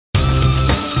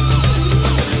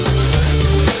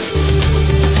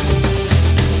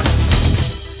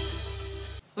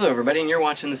everybody, and you're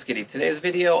watching The Skitty. Today's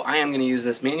video, I am going to use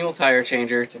this manual tire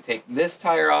changer to take this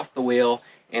tire off the wheel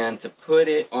and to put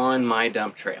it on my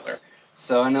dump trailer.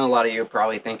 So I know a lot of you are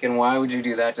probably thinking, why would you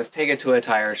do that? Just take it to a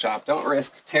tire shop. Don't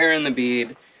risk tearing the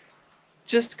bead.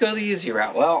 Just go the easy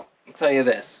route. Well, I'll tell you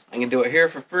this. I can do it here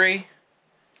for free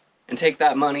and take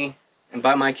that money and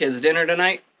buy my kids dinner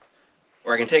tonight,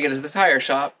 or I can take it to the tire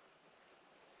shop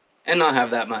and not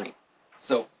have that money.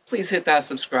 So please hit that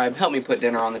subscribe, help me put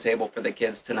dinner on the table for the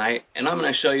kids tonight, and I'm going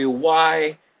to show you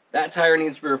why that tire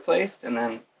needs to be replaced, and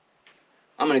then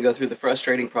I'm going to go through the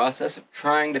frustrating process of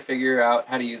trying to figure out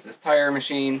how to use this tire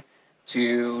machine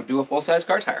to do a full-size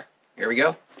car tire. Here we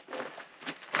go.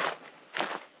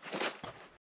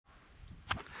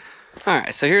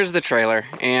 Alright, so here's the trailer,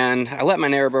 and I let my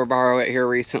neighbor borrow it here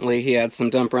recently. He had some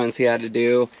dump runs he had to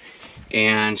do,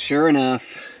 and sure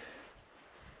enough,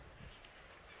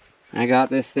 I got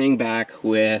this thing back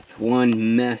with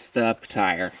one messed up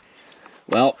tire.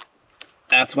 Well,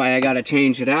 that's why I gotta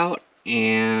change it out,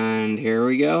 and here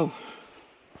we go.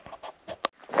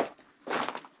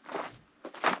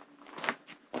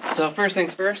 So first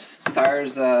things first, this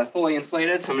tire's fully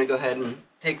inflated, so I'm gonna go ahead and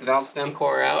take the valve stem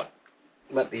core out,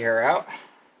 let the air out.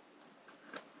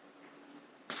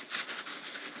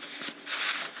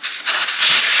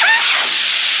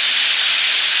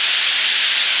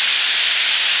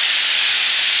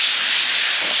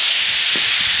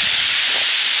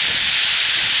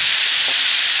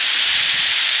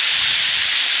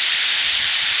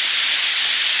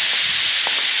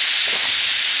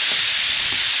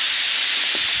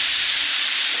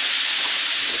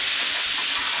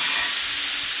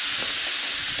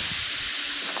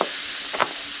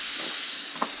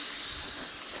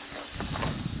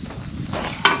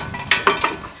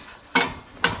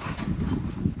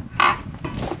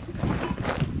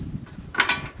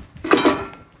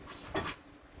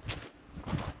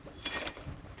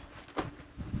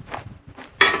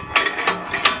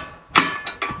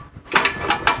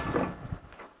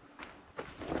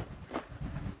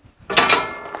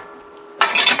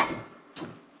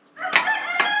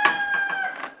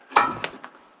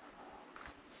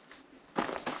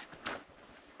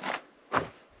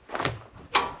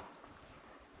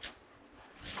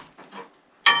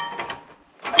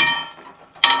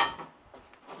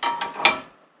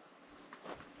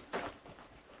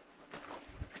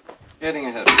 Getting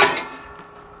ahead of things.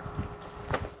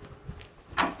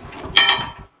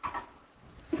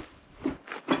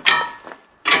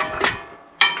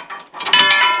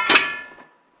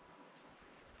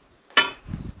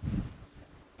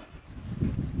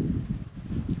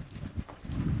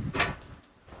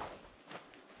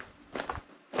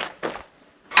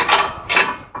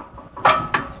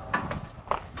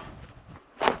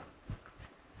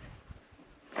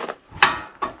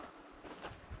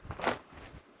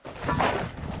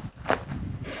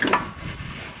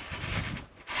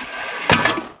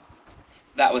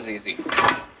 That was easy.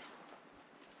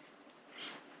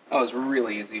 That was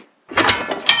really easy.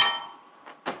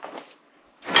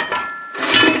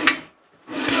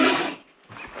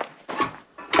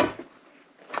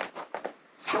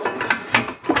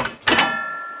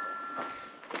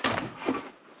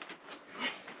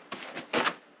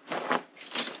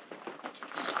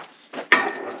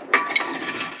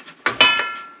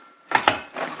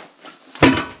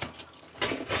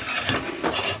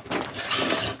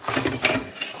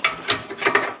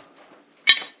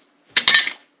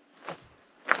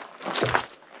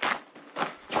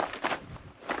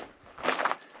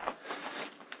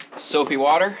 Soapy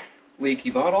water, leaky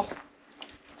bottle,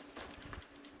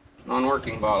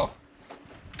 non-working bottle.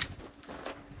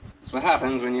 That's what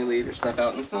happens when you leave your stuff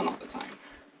out in the sun all the time.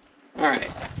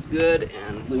 Alright, good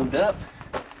and lubed up.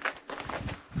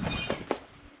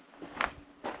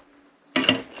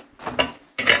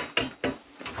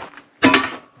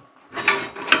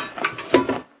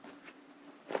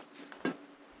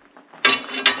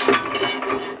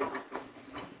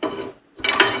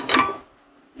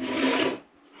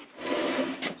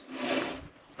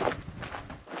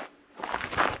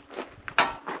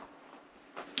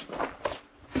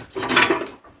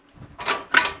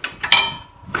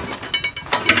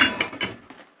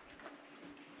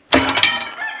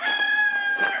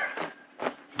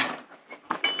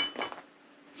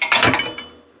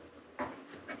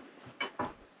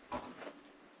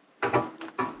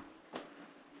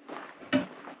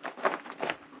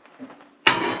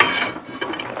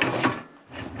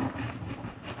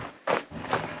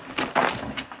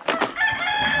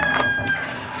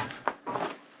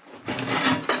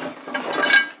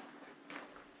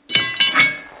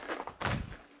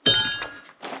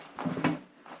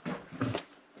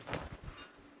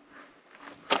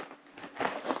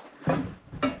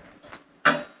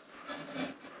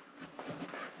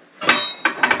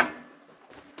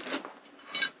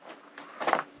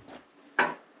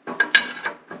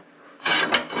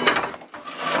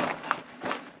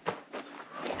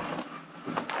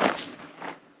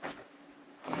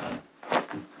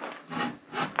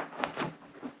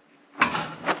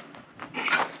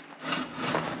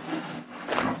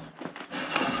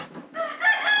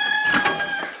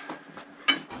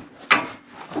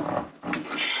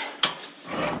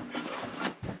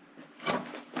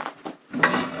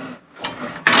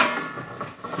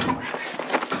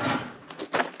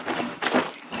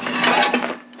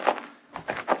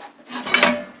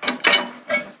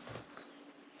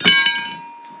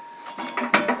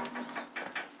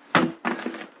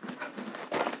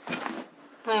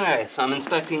 so I'm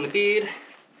inspecting the bead,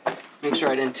 make sure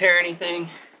I didn't tear anything,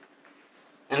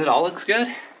 and it all looks good.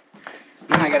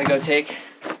 Now I gotta go take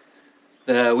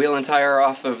the wheel and tire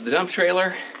off of the dump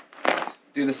trailer,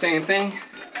 do the same thing,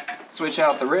 switch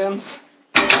out the rims,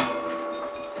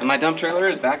 and my dump trailer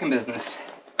is back in business.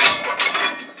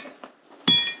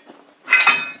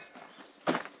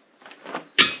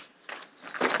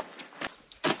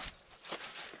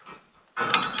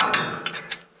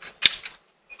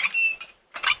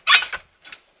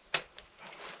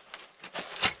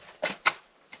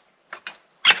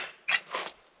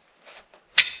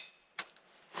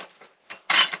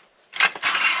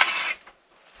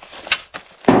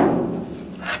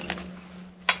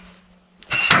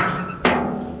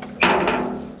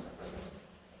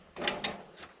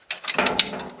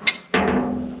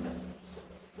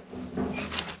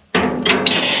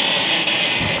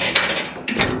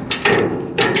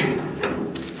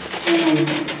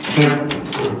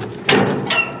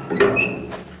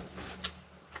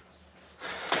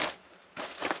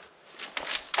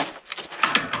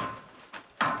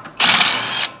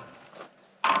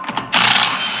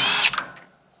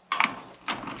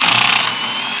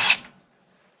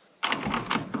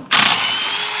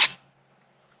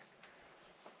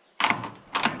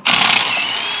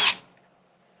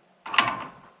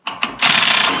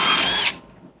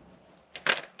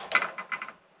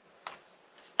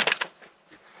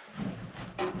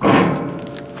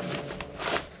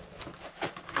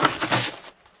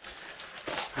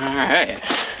 Alright.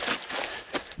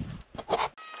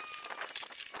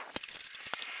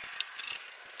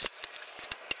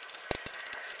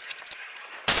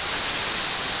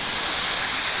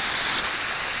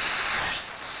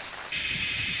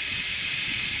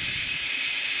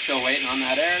 Still waiting on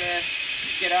that air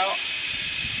to get out.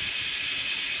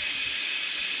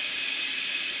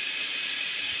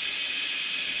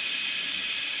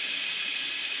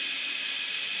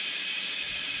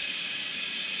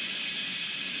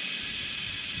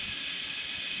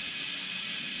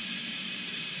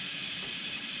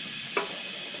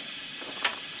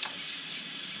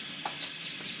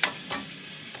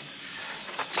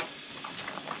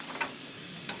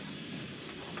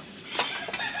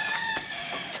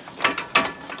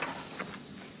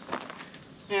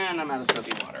 And I'm out of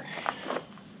soapy water.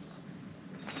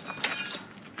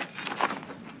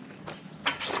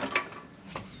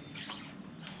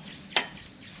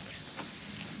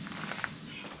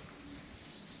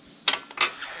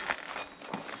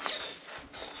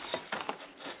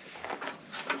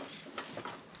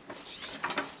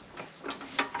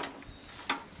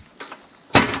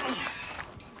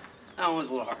 That one was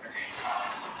a little harder.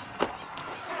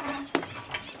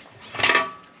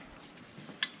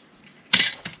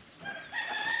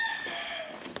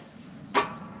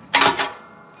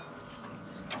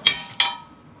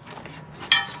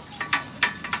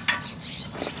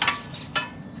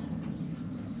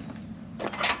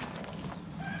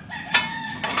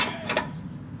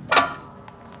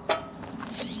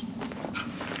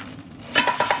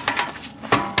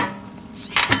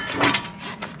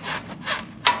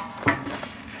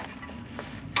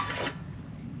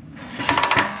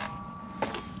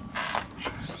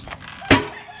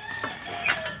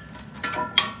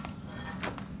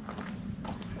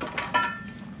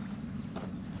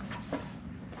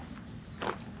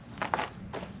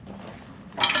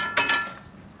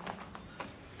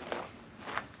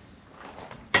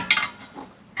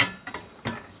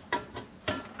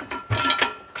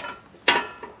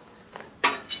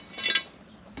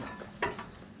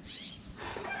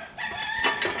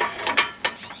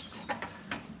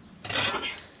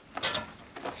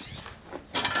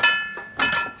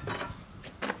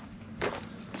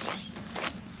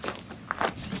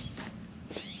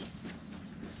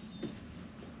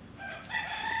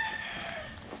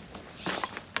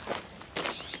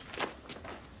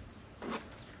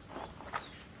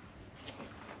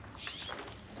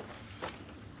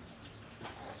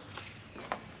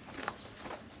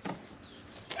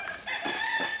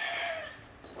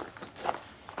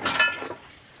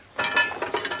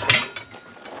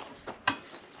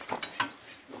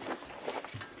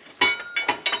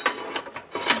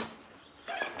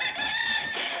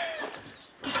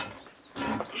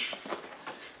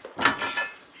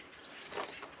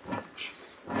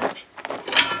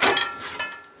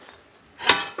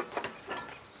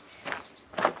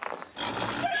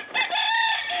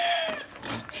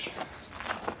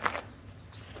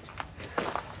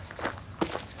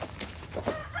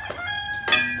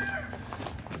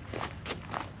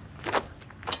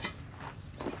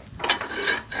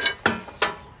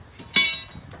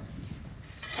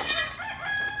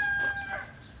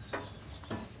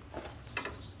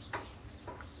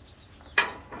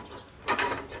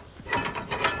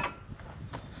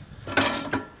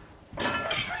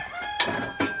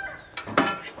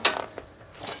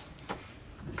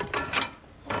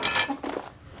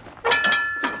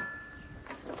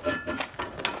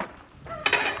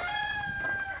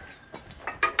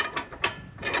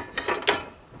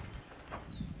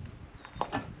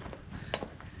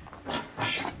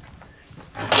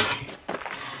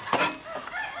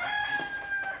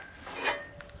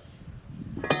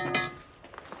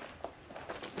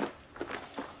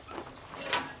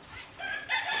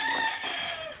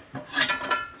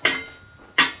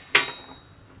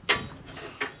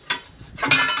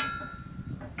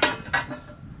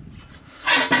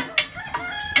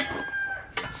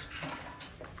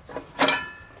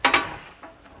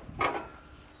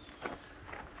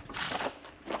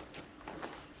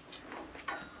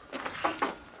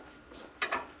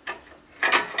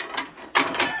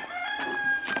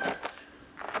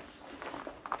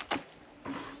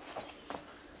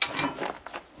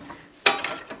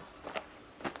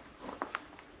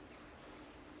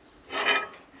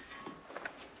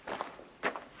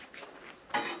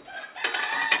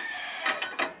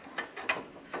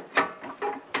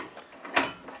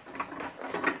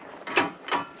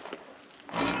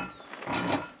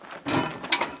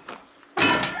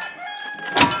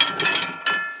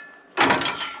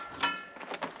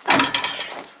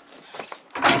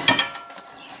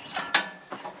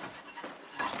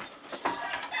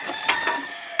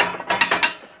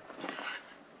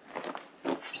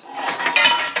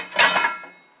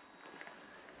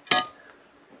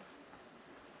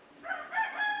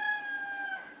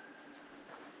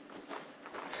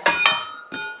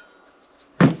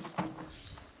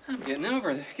 I'm getting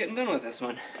over there, getting done with this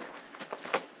one.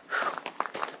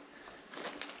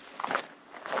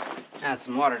 Add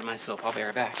some water to my soap, I'll be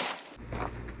right back.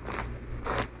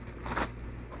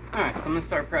 Alright, so I'm gonna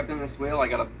start prepping this wheel. I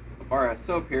got a bar of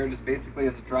soap here, just basically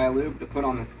as a dry lube to put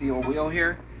on the steel wheel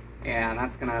here. And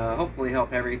that's gonna hopefully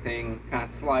help everything kind of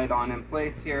slide on in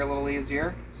place here a little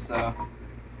easier. So,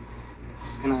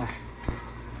 just gonna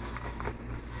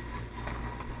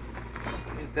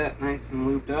get that nice and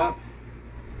lubed up.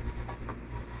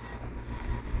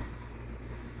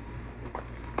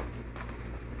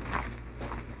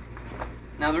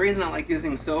 Now the reason I like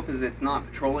using soap is it's not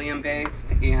petroleum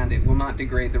based and it will not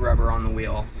degrade the rubber on the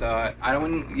wheel. So I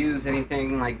don't use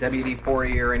anything like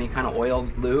WD-40 or any kind of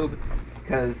oiled lube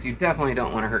because you definitely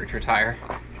don't want to hurt your tire.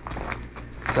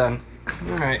 So,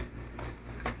 alright.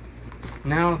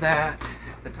 Now that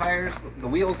the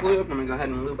wheel's lubed, I'm going to go ahead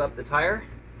and lube up the tire.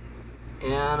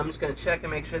 And I'm just going to check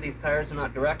and make sure these tires are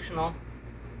not directional.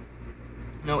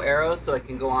 No arrows so it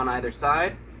can go on either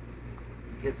side.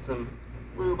 Get some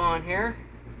lube on here.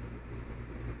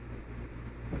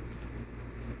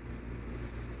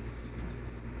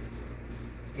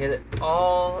 Get it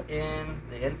all in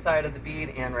the inside of the bead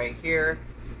and right here.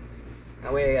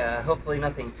 That way hopefully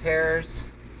nothing tears.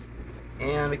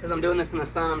 And because I'm doing this in the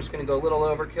sun, I'm just going to go a little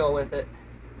overkill with it.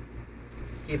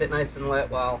 Keep it nice and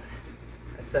wet while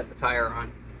I set the tire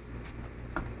on.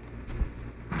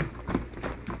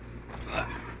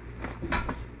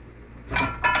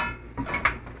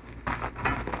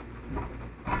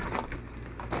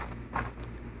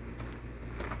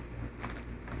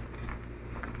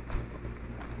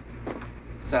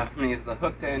 So I'm going to use the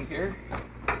hooked end here.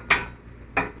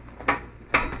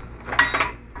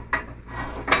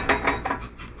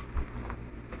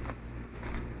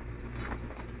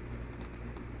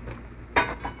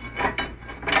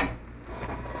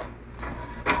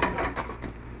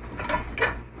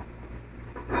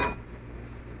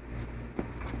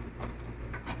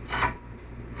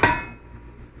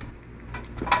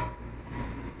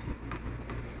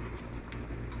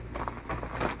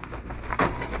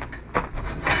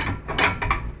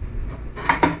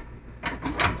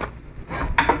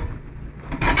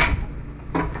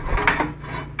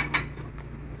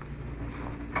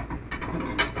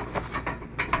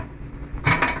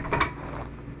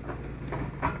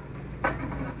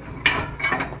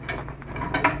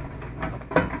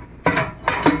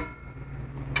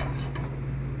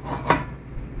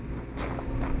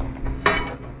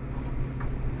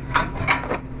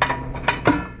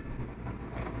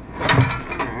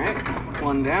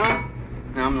 One down.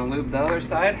 Now I'm going to lube the other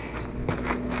side.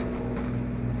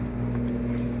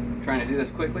 Trying to do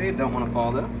this quickly, don't want to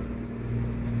fall though.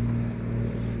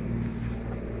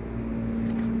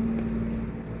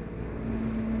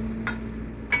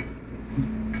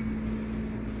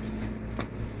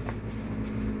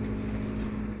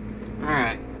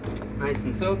 Alright, nice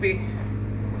and soapy.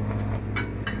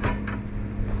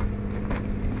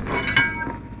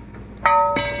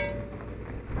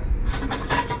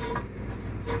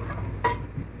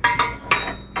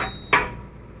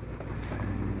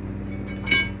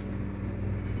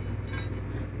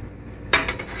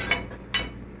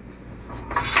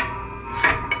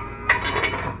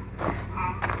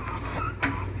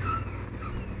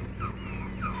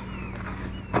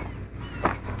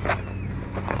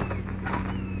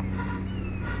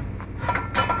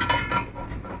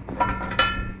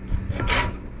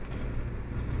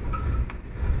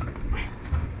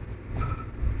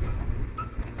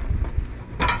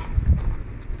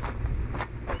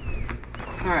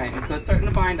 Alright, and so it's starting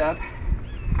to bind up.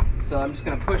 So I'm just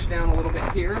going to push down a little bit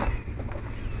here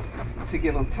to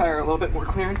give the tire a little bit more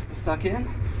clearance to suck in.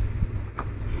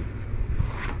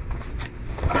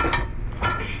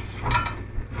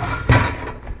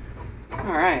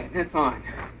 Alright, it's on.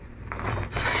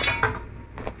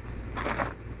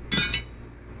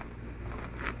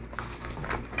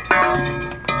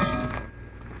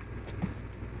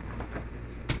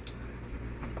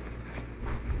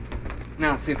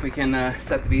 Now let's see if we can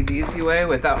set the bead the easy way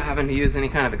without having to use any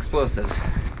kind of explosives.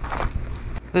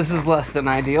 This is less than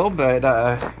ideal, but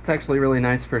it's actually really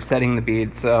nice for setting the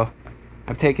bead. So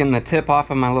I've taken the tip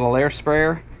off of my little air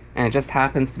sprayer, and it just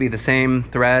happens to be the same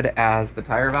thread as the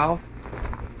tire valve.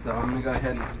 So I'm going to go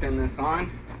ahead and spin this on.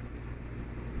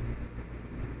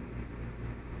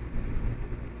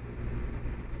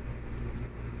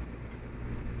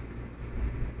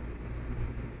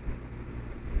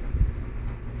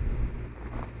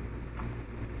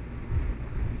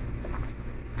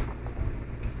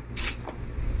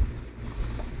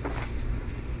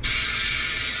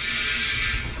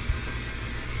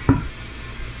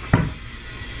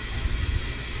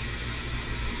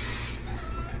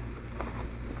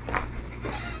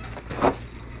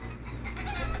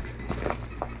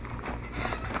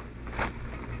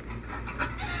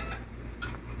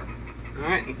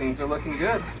 things are looking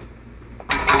good.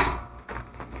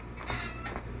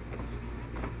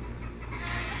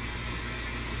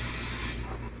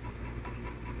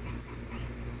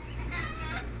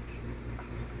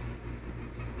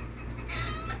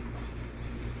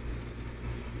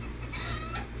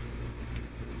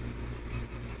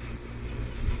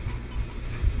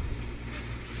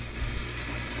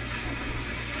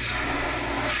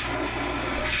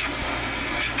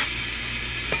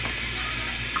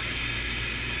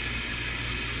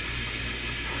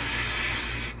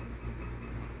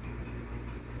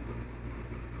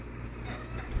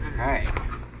 Alright,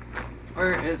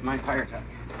 where is my tire chuck?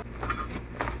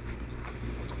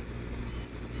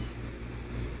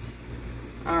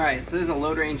 Alright, so this is a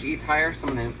load range E tire, so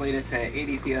I'm going to inflate it to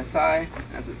 80 psi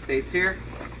as it states here.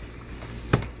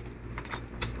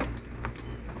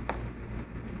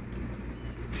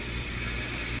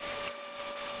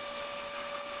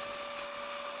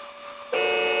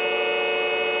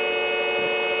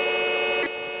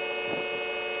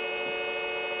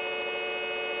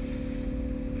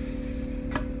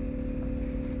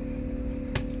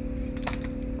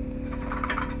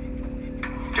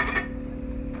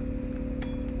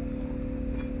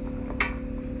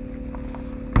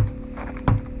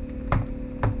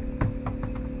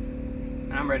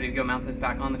 I'm ready to go mount this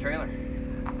back on the trailer.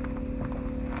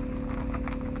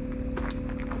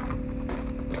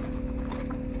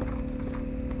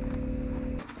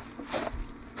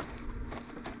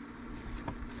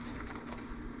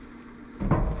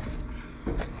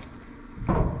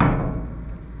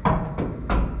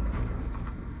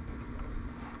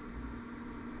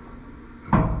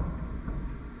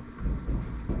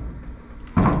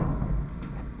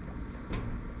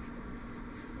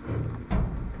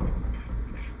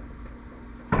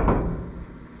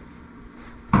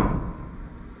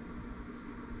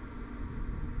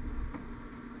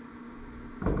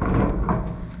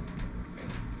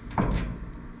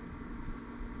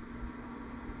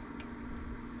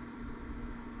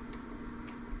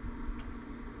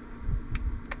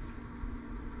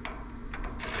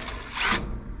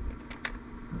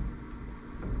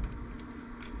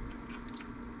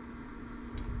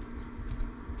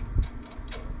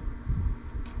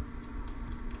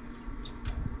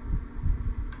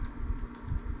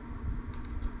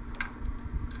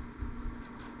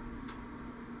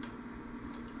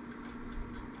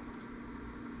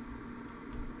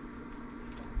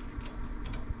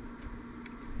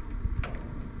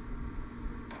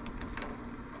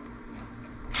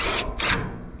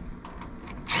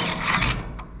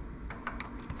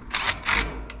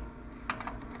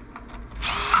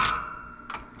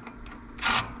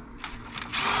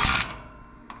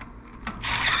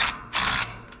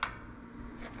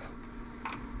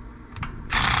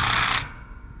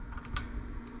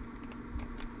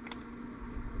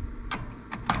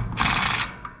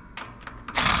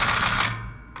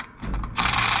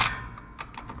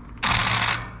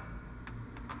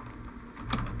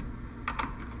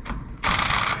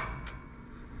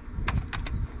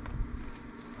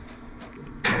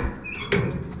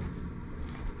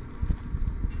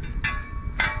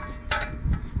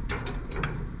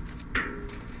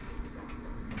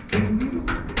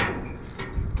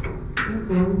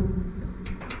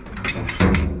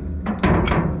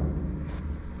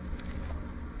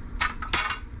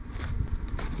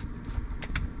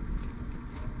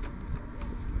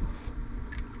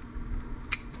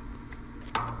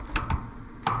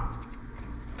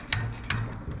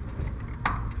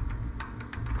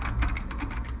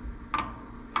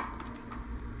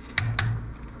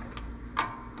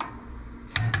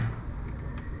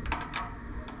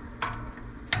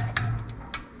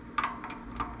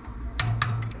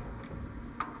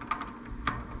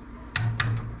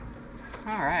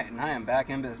 Alright, and I am back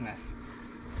in business.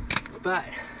 But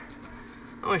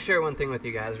I want to share one thing with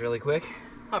you guys really quick.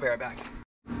 I'll be right back.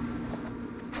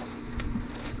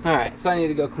 Alright, so I need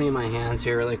to go clean my hands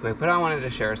here really quick, but I wanted to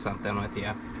share something with you.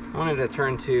 I wanted to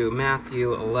turn to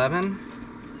Matthew 11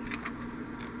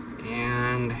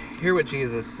 and hear what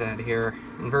Jesus said here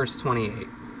in verse 28.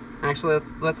 Actually,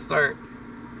 let's start,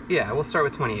 we'll start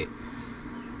with 28.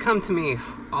 Come to me,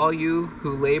 all you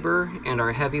who labor and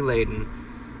are heavy laden,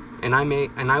 and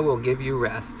I will give you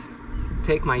rest.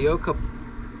 Take my yoke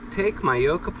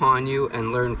upon you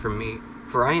and learn from me,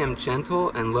 for I am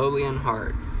gentle and lowly in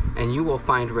heart, and you will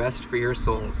find rest for your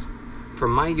souls. For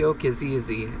my yoke is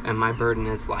easy and my burden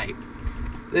is light.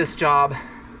 This job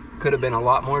could have been a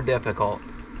lot more difficult,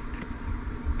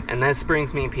 and this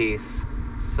brings me peace.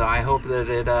 So I hope that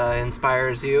it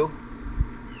inspires you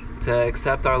to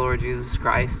accept our Lord Jesus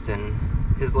Christ, and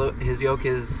his yoke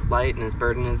is light and his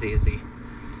burden is easy.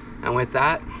 And with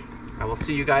that, I will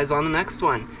see you guys on the next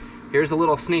one. Here's a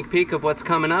little sneak peek of what's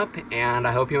coming up, and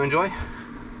I hope you enjoy.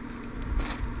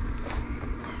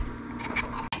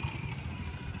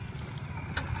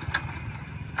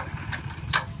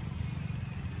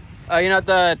 You know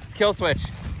the kill switch?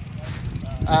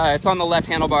 It's on the left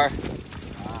handlebar.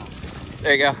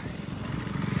 There you go.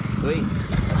 Sweet.